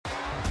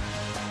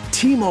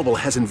T-Mobile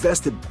has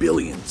invested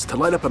billions to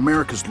light up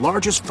America's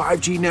largest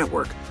 5G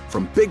network,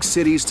 from big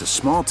cities to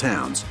small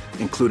towns,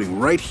 including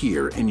right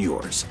here in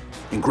yours.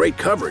 And great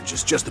coverage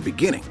is just the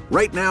beginning.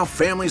 Right now,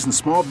 families and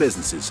small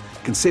businesses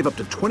can save up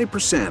to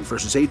 20%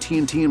 versus AT&T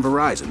and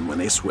Verizon when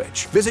they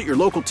switch. Visit your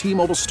local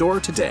T-Mobile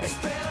store today.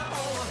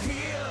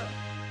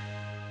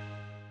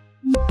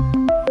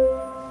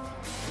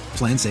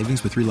 Plan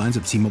savings with 3 lines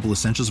of T-Mobile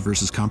Essentials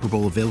versus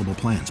comparable available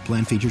plans.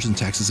 Plan features and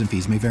taxes and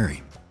fees may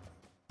vary.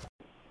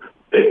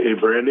 Hey,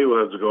 Brandi,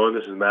 how's it going?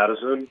 This is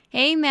Madisen.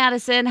 Hey,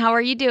 Madisen. How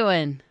are you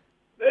doing?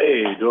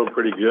 Hey, doing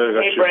pretty good.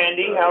 Hey,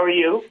 Brandi. How are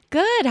you?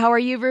 Good. How are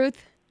you,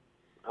 Ruth?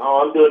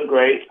 Oh, I'm doing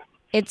great.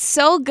 It's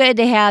so good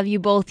to have you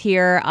both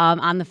here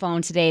on the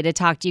phone today to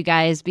talk to you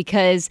guys,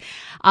 because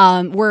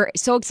we're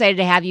so excited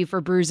to have you for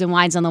Brews and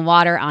Wines on the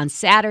Water on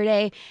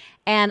Saturday.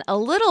 And a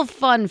little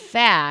fun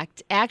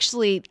fact,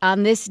 actually,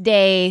 on this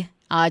day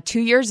 2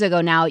 years ago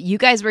now, you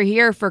guys were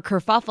here for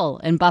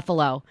Kerfuffle in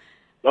Buffalo.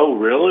 Oh,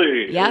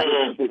 really? Yep.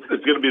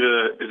 It's going to be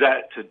is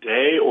that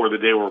today or the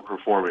day we're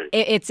performing?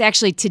 It's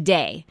actually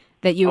today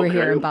that you were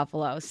here in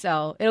Buffalo.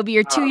 So it'll be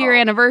your 2-year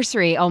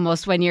anniversary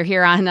almost when you're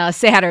here on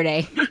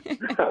Saturday.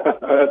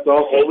 That's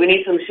awesome. Hey, we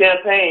need some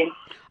champagne.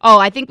 Oh,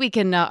 I think we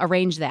can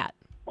arrange that.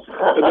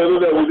 No,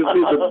 we just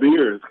need the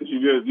beers, because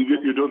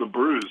you're doing the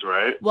brews,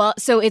 right? Well,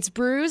 so it's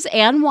brews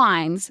and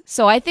wines.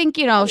 So I think,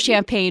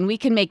 champagne, we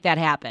can make that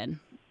happen.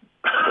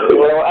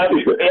 Well, I'm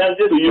just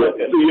so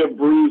you have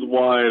brews,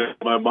 wine.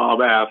 My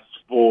mom asks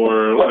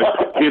for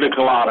pina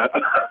colada.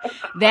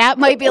 That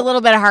might be a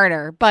little bit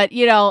harder, but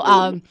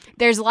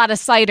there's a lot of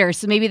cider,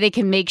 so maybe they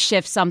can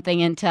makeshift something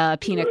into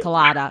pina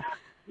colada.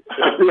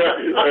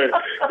 Right.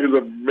 It's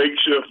a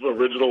makeshift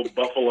original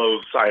Buffalo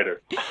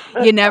cider.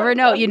 You never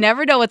know. You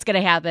never know what's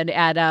going to happen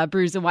at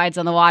Brews and Wines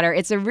on the Water.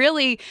 It's a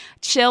really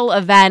chill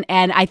event,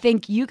 and I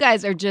think you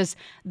guys are just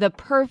the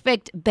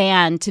perfect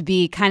band to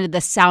be kind of the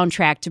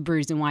soundtrack to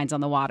Brews and Wines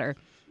on the Water.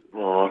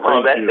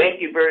 Oh,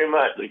 thank you very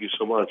much. Thank you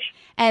so much.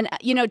 And,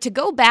 to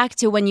go back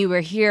to when you were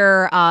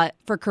here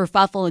for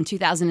Kerfuffle in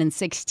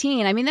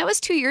 2016, I mean, that was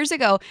 2 years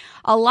ago.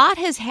 A lot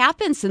has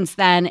happened since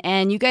then,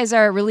 and you guys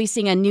are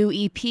releasing a new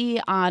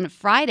EP on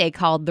Friday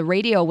called The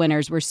Radio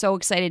Winners. We're so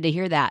excited to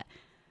hear that.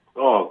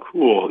 Oh,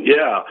 cool.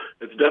 Yeah,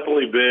 it's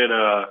definitely been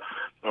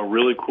a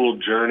really cool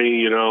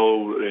journey, in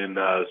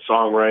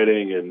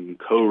songwriting and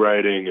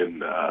co-writing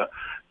and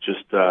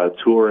just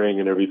touring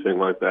and everything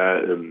like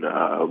that.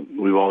 And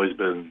we've always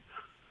been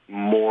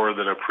more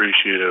than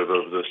appreciative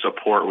of the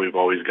support we've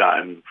always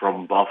gotten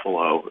from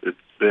Buffalo. It's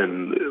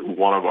been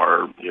one of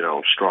our,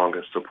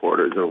 strongest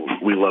supporters,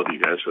 and we love you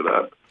guys for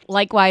that.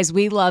 Likewise,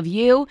 we love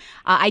you.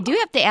 I do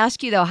have to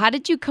ask you, though, how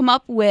did you come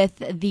up with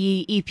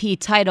the EP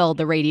title,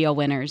 The Radio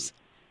Winners?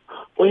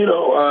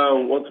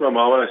 Well, once my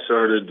mom and I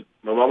started,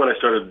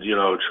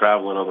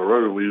 traveling on the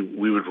road,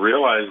 we would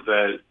realize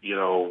that,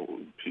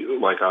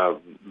 like a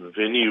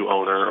venue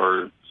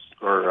owner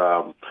or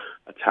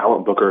a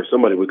talent booker or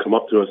somebody would come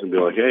up to us and be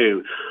like, "Hey,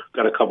 we've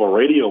got a couple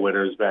radio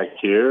winners back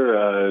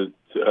here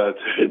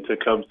to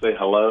come say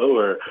hello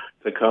or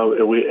to come."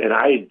 And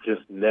I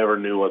just never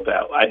knew what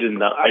that. I didn't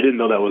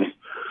know that was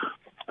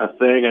a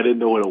thing. I didn't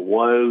know what it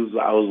was.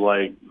 I was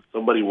like,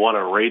 somebody won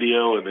a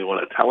radio and they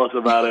want to tell us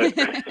about it.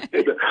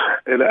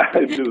 and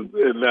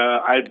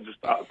I just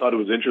thought it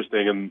was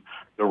interesting. And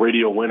the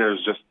Radio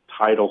Winners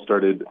title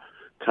started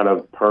kind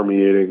of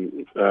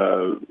permeating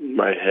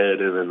my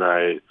head, and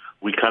then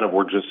we kind of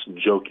were just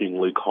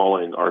jokingly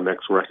calling our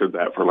next record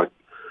that for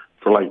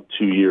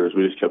 2 years.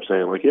 We just kept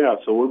saying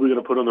so what are we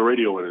going to put on the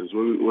Radio Winners?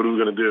 What are we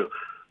going to do?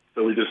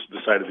 So we just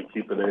decided to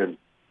keep it in.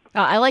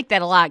 Oh, I like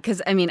that a lot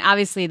because,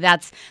 obviously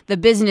that's the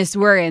business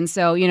we're in.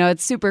 So,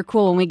 it's super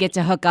cool when we get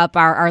to hook up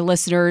our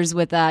listeners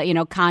with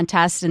a,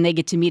 contest and they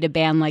get to meet a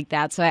band like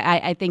that. So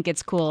I think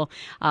it's cool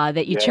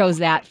that you chose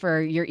that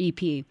for your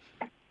EP.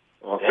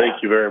 Well,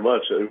 thank you very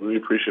much. We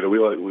appreciate it. We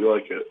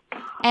like it.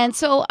 And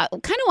so I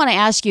kind of want to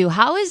ask you,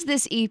 how is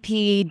this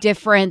EP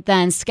different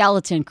than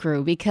Skeleton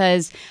Crew?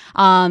 Because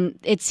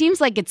it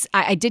seems like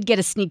I did get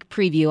a sneak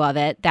preview of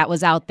it that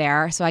was out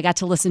there, so I got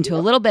to listen to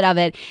a little bit of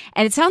it.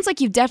 And it sounds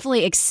like you've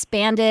definitely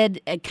expanded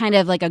kind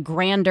of like a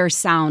grander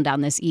sound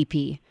on this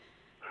EP.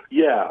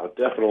 Yeah,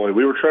 definitely.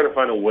 We were trying to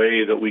find a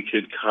way that we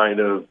could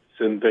kind of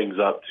send things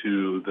up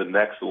to the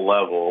next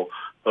level,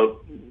 but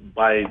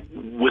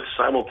with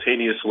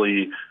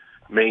simultaneously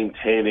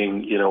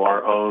maintaining,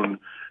 our own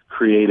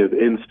creative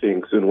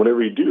instincts. And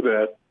whenever you do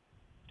that,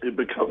 it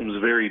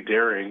becomes very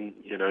daring.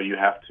 You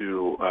have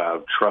to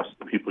trust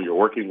the people you're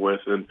working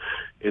with and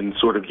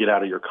sort of get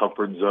out of your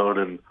comfort zone.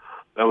 And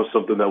that was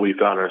something that we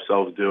found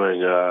ourselves doing,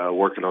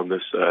 working on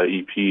this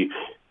EP.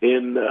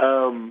 And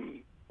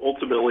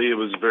ultimately, it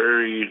was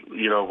very,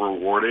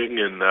 rewarding.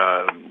 And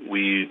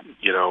we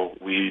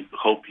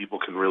hope people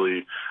can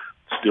really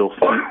still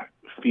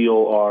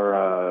feel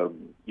our,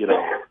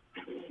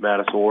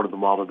 Madison Ward of the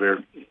Mama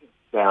Bear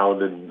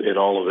sound and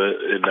all of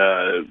it.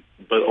 And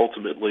but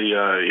ultimately,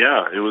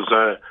 it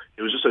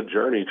was just a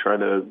journey trying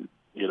to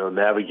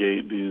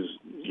navigate these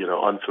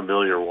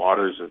unfamiliar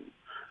waters and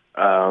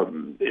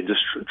and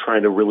just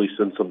trying to really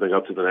send something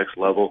up to the next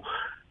level.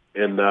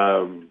 And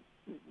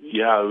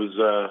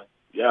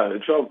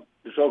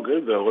it felt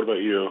good though. What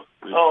about you?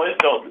 Oh,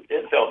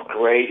 it felt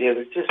great. It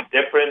was just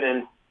different,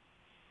 and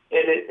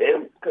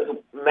because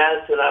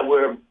Madison and I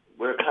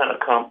we're kind of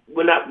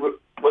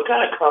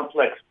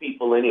complex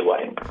people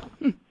anyway,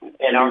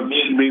 and our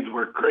needs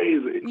were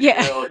crazy.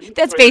 Yeah,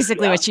 that's crazy.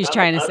 Basically what she's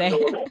trying to say.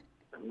 Don't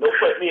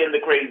put me in the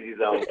crazy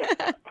zone.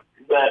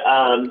 But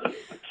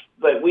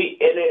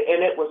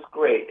it was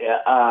great.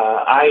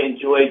 I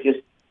enjoyed just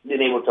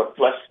being able to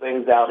flesh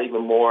things out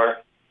even more.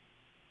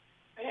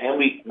 And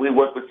we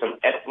worked with some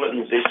excellent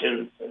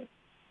musicians. And,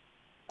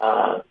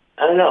 I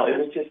don't know. It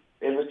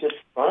was just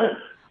fun.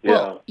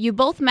 Well, you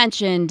both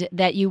mentioned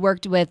that you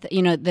worked with,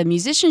 the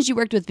musicians you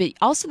worked with, but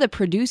also the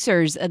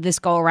producers of this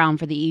go around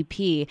for the EP.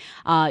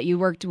 You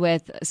worked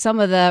with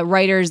some of the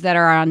writers that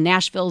are on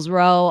Nashville's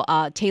Row,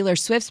 Taylor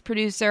Swift's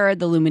producer,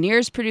 the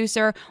Lumineers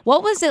producer.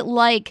 What was it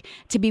like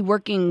to be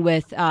working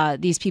with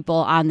these people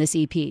on this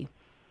EP?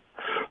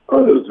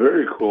 Oh, it was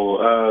very cool.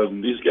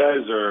 These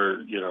guys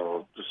are,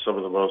 just some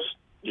of the most,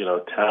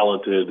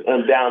 talented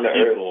and down to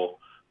people.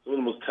 Some of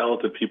the most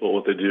talented people at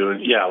what they do.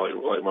 And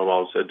like my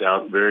mom said,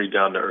 very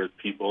down to earth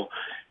people.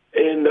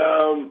 And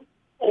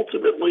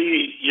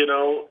ultimately,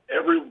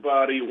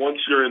 everybody, once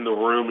you're in the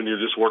room and you're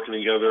just working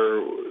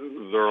together,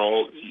 they're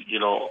all, you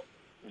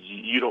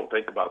don't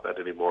think about that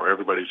anymore.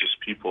 Everybody's just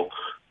people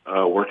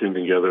working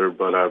together.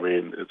 But I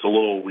mean, it's a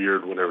little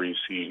weird whenever you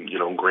see,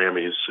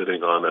 Grammys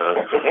sitting on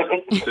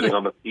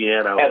the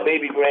piano. A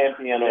baby grand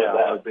piano.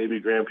 Yeah, a baby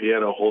grand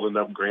piano holding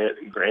up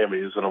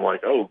Grammys, and I'm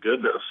like, oh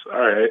goodness, all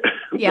right.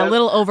 Yeah, a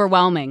little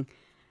overwhelming.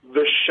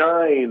 The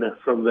shine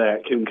from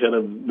that can kind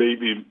of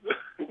maybe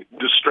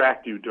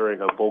distract you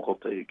during a vocal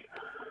take,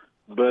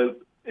 but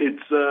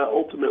it's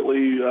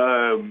ultimately,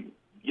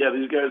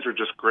 these guys are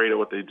just great at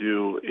what they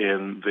do,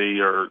 and they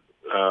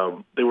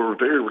were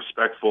very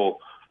respectful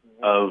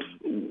of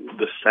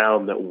the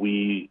sound that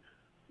we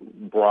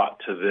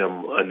brought to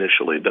them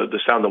initially, the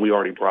sound that we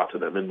already brought to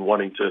them, and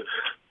wanting to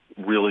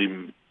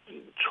really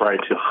try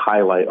to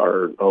highlight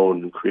our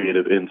own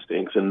creative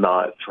instincts and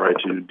not try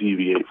to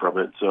deviate from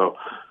it. So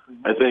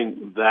I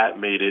think that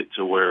made it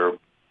to where it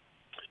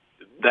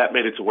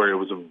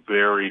was a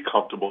very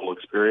comfortable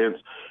experience.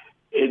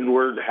 And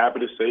we're happy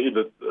to say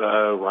that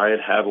Ryan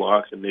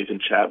Hadlock and Nathan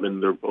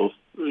Chapman, they're both,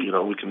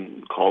 we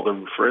can call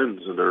them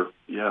friends, and they're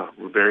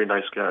very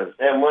nice guys.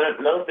 And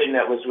another thing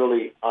that was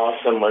really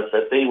awesome was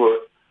that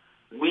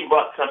we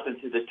brought something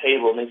to the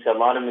table, and they said a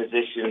lot of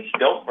musicians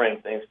don't bring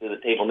things to the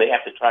table, and they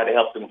have to try to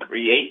help them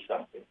create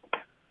something.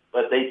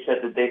 But they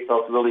said that they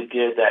felt really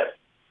good that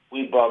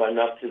we brought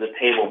enough to the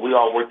table. We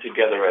all worked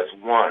together as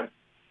one.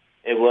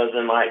 It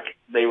wasn't like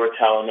they were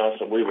telling us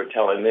or we were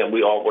telling them.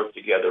 We all worked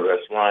together as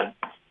one.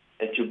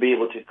 And to be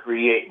able to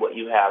create what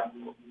you're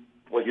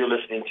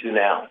listening to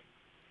now.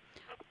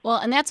 Well,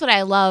 and that's what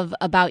I love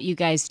about you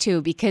guys,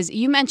 too, because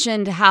you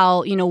mentioned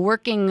how,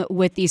 working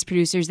with these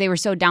producers, they were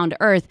so down to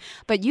earth,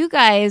 but you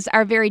guys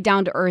are very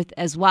down to earth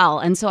as well.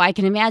 And so I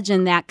can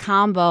imagine that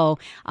combo,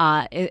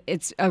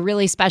 it's a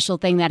really special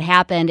thing that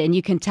happened. And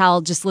you can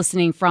tell just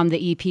listening from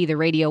the EP, the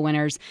Radio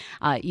Winners,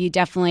 you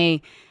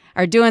definitely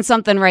are doing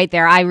something right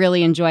there. I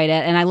really enjoyed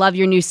it. And I love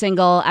your new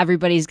single,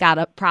 Everybody's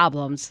Got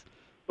Problems.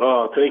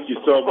 Oh, thank you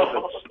so much.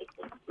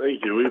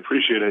 Thank you. We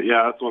appreciate it.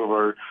 Yeah, that's one of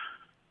our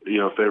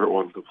favorite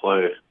ones to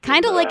play.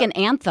 Kind of like an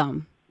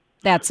anthem,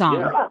 that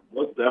song. Yeah,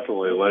 most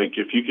definitely. Like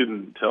if you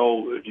can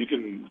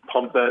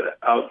pump that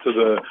out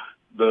to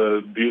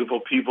the beautiful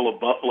people of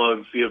Buffalo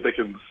and see if they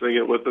can sing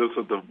it with us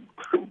at the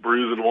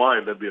Brews and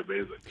Wine, that'd be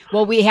amazing.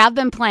 Well, we have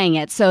been playing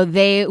it, so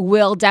they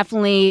will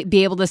definitely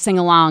be able to sing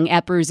along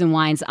at Brews and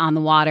Wines on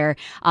the Water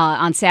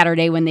on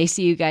Saturday when they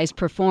see you guys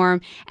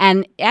perform.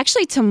 And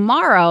actually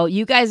tomorrow,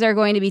 you guys are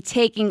going to be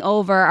taking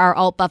over our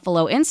Alt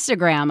Buffalo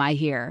Instagram, I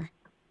hear.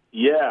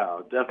 Yeah,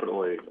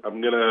 definitely.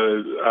 I'm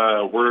gonna.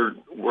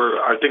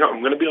 I think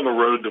I'm gonna be on the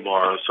road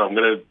tomorrow, so I'm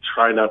gonna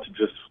try not to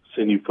just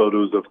send you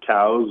photos of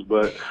cows,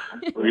 but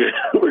we're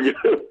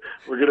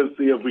gonna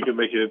see if we can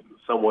make it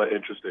somewhat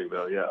interesting,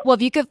 though. Yeah. Well,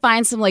 if you could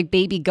find some like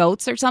baby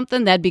goats or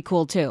something, that'd be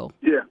cool too.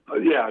 Yeah.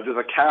 Just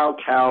a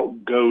cow,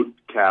 goat,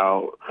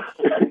 cow.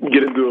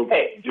 Get into a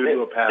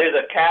path. There's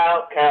a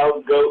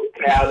cow, goat,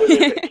 cow.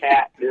 There's a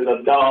cat. There's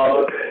a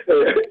dog.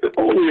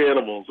 Only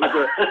animals.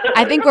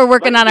 I think we're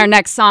working on our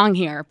next song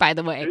here, by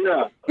the way.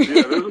 Yeah. This is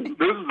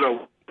a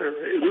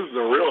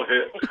real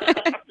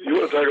hit. You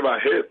want to talk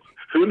about hits?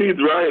 Who needs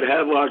Ryan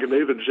Hadlock and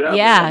Nathan Chapman?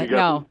 Yeah,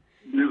 no.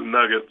 These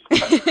nuggets.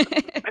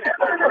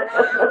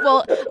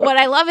 Well, what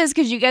I love is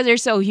because you guys are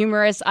so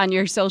humorous on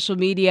your social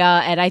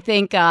media, and I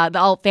think the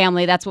Alt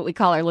family, that's what we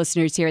call our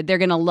listeners here, they're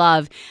going to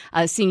love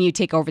seeing you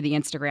take over the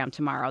Instagram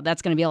tomorrow.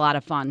 That's going to be a lot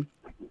of fun.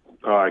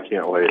 Oh, I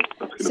can't wait.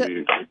 That's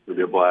going to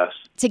be a blast.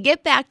 To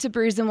get back to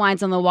Brews and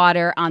Wines on the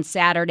Water on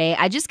Saturday,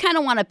 I just kind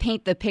of want to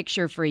paint the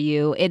picture for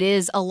you. It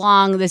is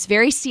along this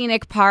very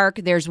scenic park.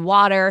 There's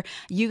water.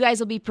 You guys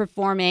will be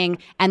performing,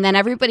 and then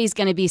everybody's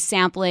going to be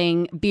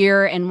sampling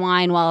beer and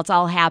wine while it's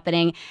all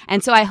happening.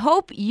 And so I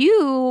hope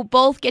you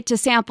both get to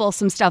sample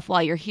some stuff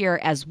while you're here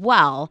as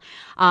well.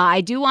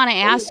 I do want to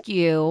ask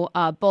you,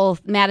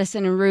 both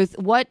Madisen and Ruth,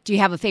 do you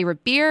have a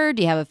favorite beer?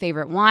 Do you have a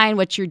favorite wine?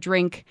 What's your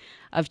drink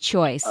of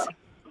choice?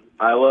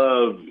 I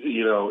love,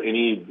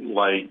 any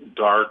like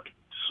dark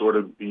sort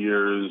of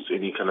beers,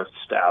 any kind of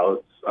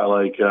stouts. I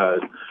like,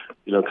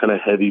 kind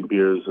of heavy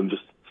beers and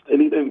just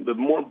anything. The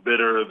more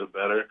bitter, the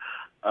better.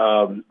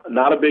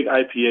 Not a big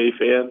IPA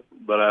fan,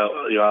 but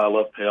I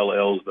love pale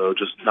ales though.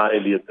 Just not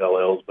Indian pale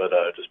ales, but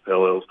just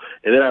pale ales.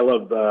 And then I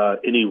love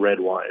any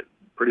red wine.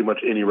 Pretty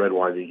much any red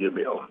wine you give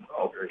me,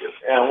 I'll drink it.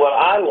 And what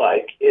I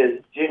like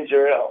is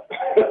ginger ale.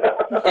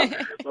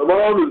 My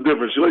mom is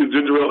different. She likes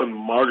ginger ale and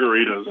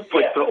margaritas. It's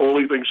like the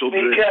only thing she'll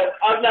drink. Because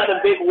I'm not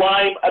a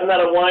wine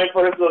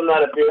person, I'm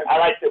not a beer. I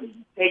like to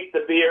take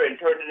the beer and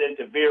turn it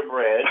into beer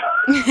bread.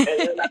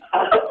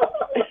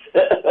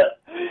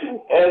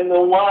 And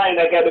the wine,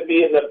 I got to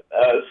be in the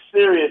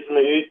serious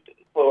mood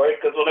for it,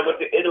 because when I went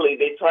to Italy,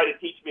 they tried to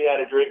teach me how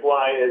to drink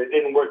wine, and it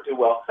didn't work too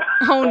well.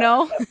 Oh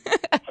no!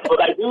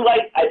 But I do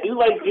like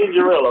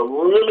ginger ale. A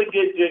really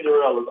good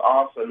ginger ale is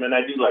awesome, and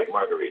I do like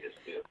margaritas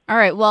too. All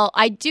right. Well,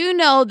 I do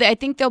know that I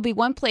think there'll be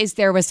one place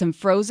there with some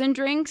frozen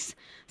drinks.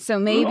 So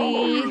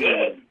maybe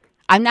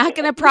I'm not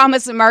going to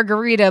promise a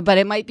margarita, but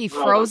it might be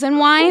frozen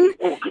wine.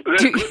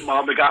 That's good,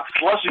 Mom. They got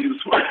slushies.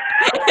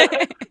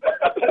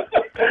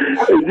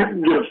 You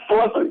can get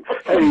fluffy.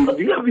 Hey,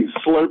 do you have these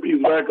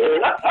Slurpees back there?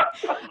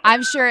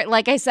 I'm sure,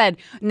 like I said,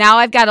 now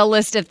I've got a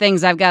list of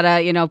things I've got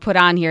to, put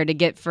on here to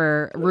get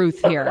for Ruth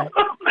here.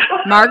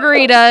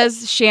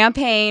 Margaritas,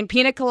 champagne,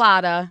 pina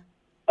colada.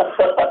 Because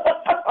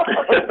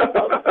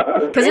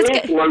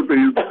it's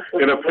Slurpees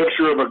and a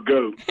picture of a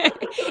goat.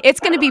 It's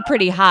going to be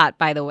pretty hot,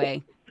 by the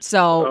way.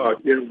 So I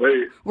can't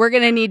wait. We're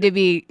going to need to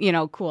be,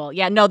 cool.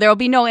 Yeah, no, there will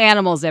be no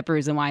animals at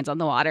Brews and Wines on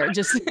the Water.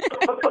 Just...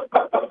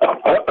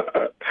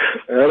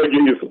 That'll give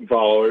you some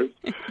followers.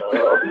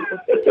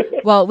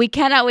 Well, we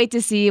cannot wait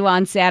to see you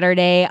on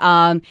Saturday.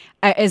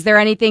 Is there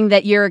anything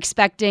that you're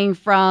expecting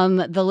from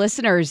the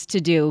listeners to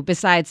do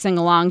besides sing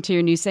along to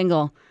your new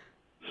single?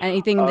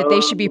 Anything that they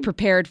should be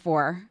prepared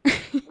for?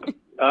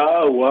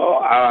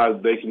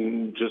 They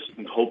can just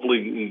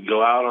hopefully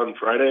go out on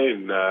Friday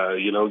and,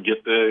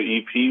 get the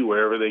EP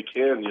wherever they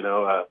can,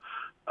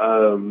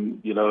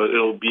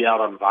 it'll be out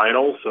on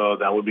vinyl, so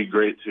that would be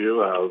great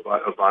too. A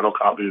vinyl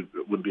copy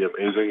would be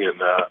amazing, and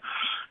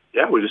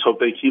we just hope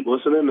they keep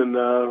listening. And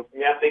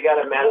if they got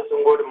a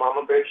Madisen Word of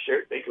Mama Bear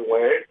shirt, they can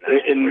wear it.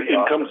 And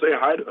come say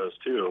hi to us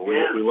too. We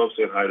love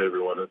saying hi to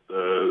everyone.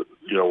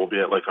 We'll be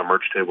at like a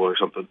merch table or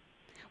something.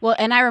 Well,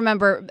 and I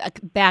remember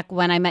back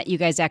when I met you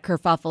guys at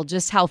Kerfuffle,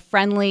 just how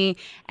friendly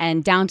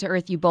and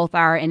down-to-earth you both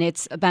are, and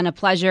it's been a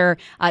pleasure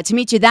to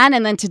meet you then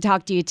and then to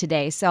talk to you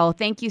today. So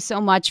thank you so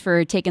much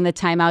for taking the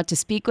time out to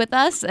speak with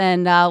us,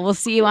 and we'll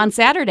see you on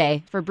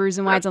Saturday for Brews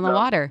and Wines on the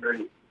Water.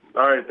 Great.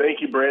 All right.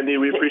 Thank you,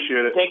 Brandi. We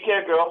appreciate it. Take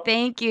care, girl.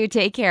 Thank you.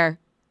 Take care.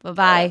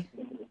 Bye-bye.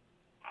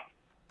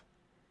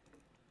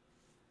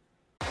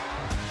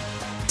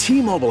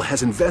 T-Mobile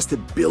has invested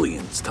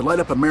billions to light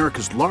up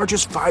America's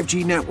largest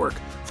 5G network,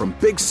 from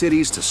big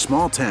cities to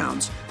small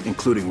towns,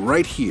 including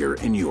right here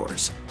in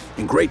yours.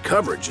 And great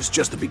coverage is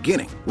just the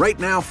beginning. Right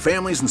now,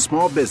 families and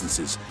small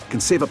businesses can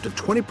save up to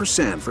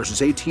 20%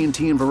 versus AT&T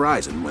and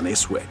Verizon when they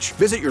switch.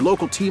 Visit your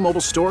local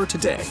T-Mobile store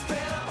today.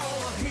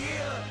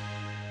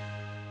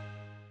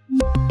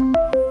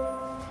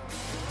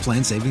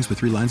 Plan savings with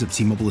 3 lines of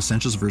T-Mobile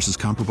Essentials versus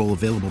comparable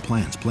available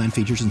plans. Plan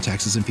features and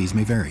taxes and fees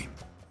may vary.